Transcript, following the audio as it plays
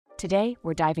Today,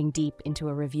 we're diving deep into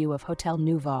a review of Hotel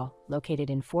Nuvò,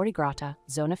 located in Fuorigrotta,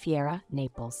 Zona Fiera,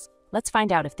 Naples. Let's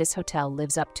find out if this hotel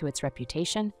lives up to its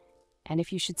reputation and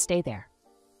if you should stay there.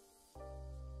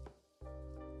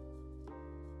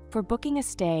 For booking a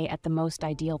stay at the most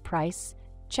ideal price,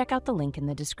 check out the link in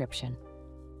the description.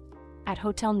 At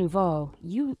Hotel Nuvò,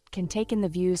 you can take in the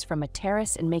views from a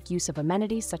terrace and make use of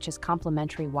amenities such as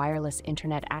complimentary wireless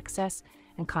internet access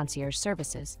and concierge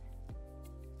services.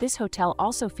 This hotel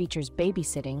also features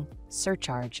babysitting,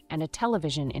 surcharge, and a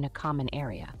television in a common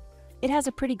area. It has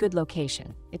a pretty good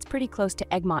location. It's pretty close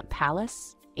to Egmont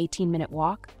Palace, 18-minute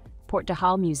walk, Porte de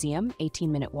Halle Museum,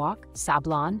 18-minute walk,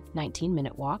 Sablon,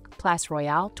 19-minute walk, Place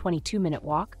Royale, 22-minute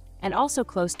walk, and also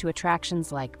close to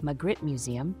attractions like Magritte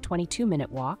Museum,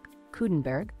 22-minute walk,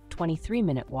 Coudenberg,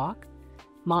 23-minute walk,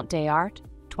 Mont des Arts,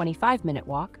 25-minute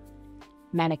walk,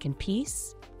 Mannequin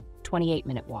Peace,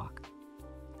 28-minute walk.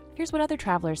 Here's what other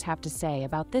travelers have to say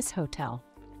about this hotel.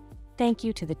 Thank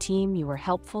you to the team. You were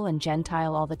helpful and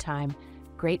gentile all the time.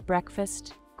 Great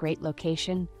breakfast, great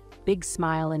location, big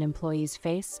smile in employee's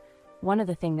face. One of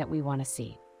the things that we want to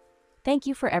see. Thank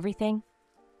you for everything.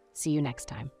 See you next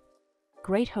time.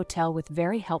 Great hotel with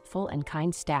very helpful and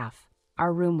kind staff.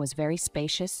 Our room was very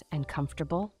spacious and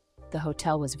comfortable. The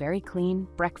hotel was very clean.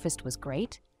 Breakfast was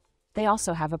great. They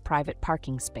also have a private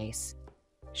parking space.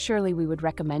 Surely we would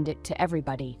recommend it to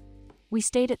everybody. We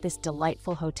stayed at this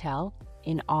delightful hotel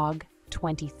in AUG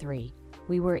 23.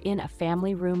 We were in a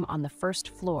family room on the first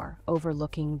floor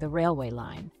overlooking the railway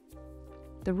line.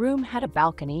 The room had a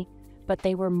balcony, but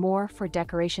they were more for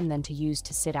decoration than to use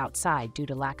to sit outside due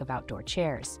to lack of outdoor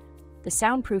chairs. The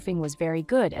soundproofing was very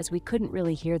good as we couldn't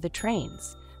really hear the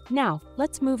trains. Now,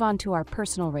 let's move on to our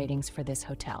personal ratings for this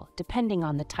hotel, depending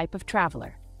on the type of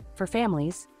traveler. For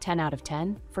families, 10 out of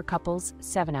 10. For couples,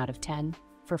 7 out of 10.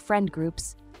 For friend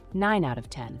groups, 9 out of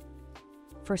 10.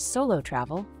 For solo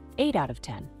travel, 8 out of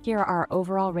 10. Here are our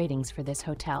overall ratings for this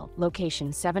hotel.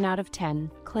 Location, 7 out of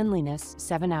 10. Cleanliness,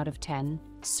 7 out of 10.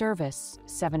 Service,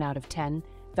 7 out of 10.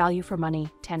 Value for money,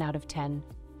 10 out of 10.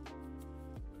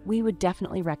 We would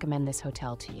definitely recommend this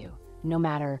hotel to you, no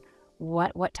matter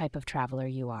what type of traveler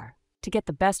you are. To get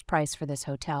the best price for this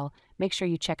hotel, make sure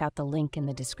you check out the link in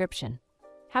the description.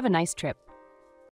 Have a nice trip.